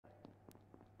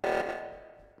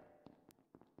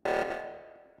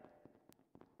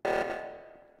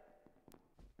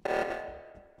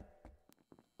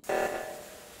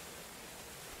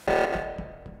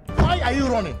are you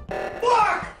running?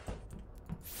 Fuck!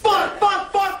 Fuck,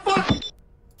 fuck, fuck, fuck!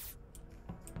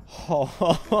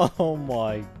 Oh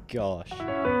my gosh.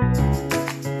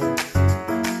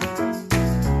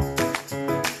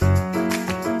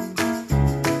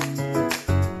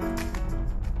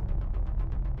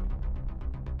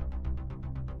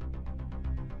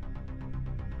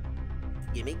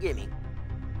 Gimme, gimme.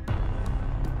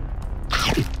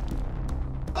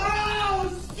 Oh,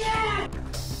 shit!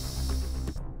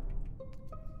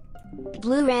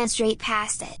 Blue ran straight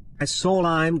past it. I saw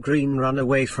lime green run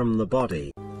away from the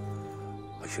body.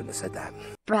 I shouldn't have said that.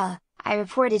 Bruh, I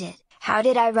reported it. How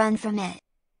did I run from it?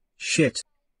 Shit.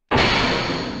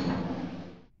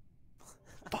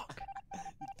 Fuck.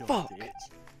 God damn it.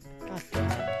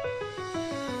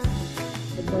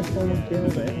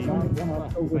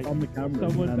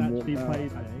 Someone's actually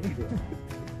played me.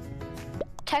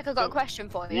 Tech, I got a question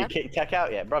for you. You kicked Tech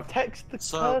out yet, bro? Text the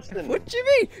person. What do you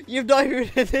mean? You've not even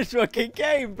in this fucking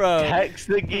game, bro. Text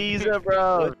the geezer,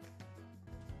 bro.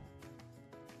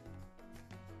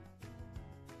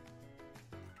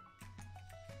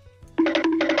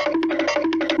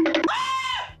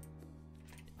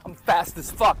 I'm fast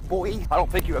as fuck, boy. I don't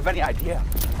think you have any idea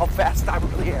how fast I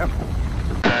really am.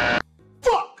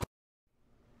 Fuck!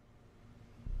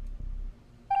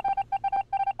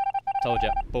 Told ya.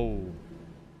 Boom.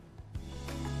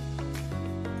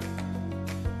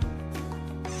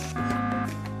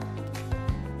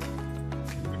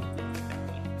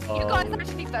 You guys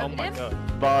actually voted him?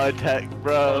 God. Bye, Tech,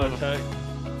 bro. Bye, Tech.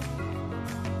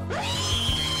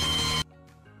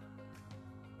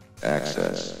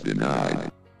 Access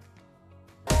denied.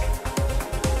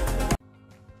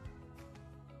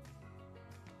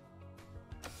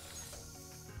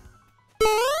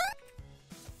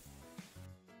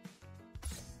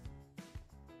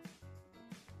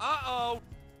 Uh-oh!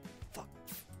 Fuck.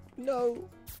 No.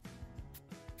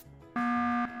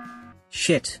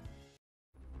 Shit.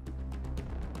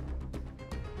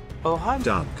 Oh, hi,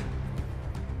 Doug.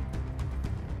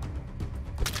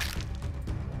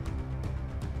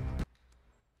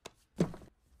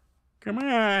 Come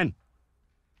on.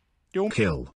 Don't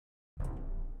Kill.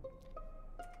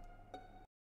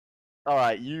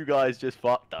 Alright, you guys just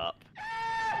fucked up.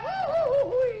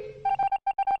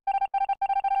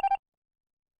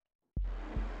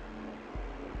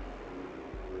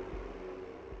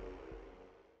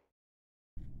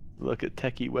 Look at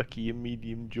Techie Wecky and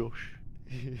Medium Josh.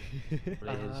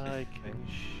 I can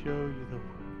show you the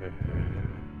world.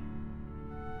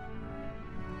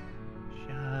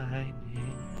 Shining,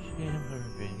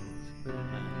 shimmering,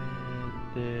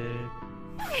 splendid.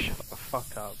 Shut the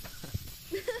fuck up.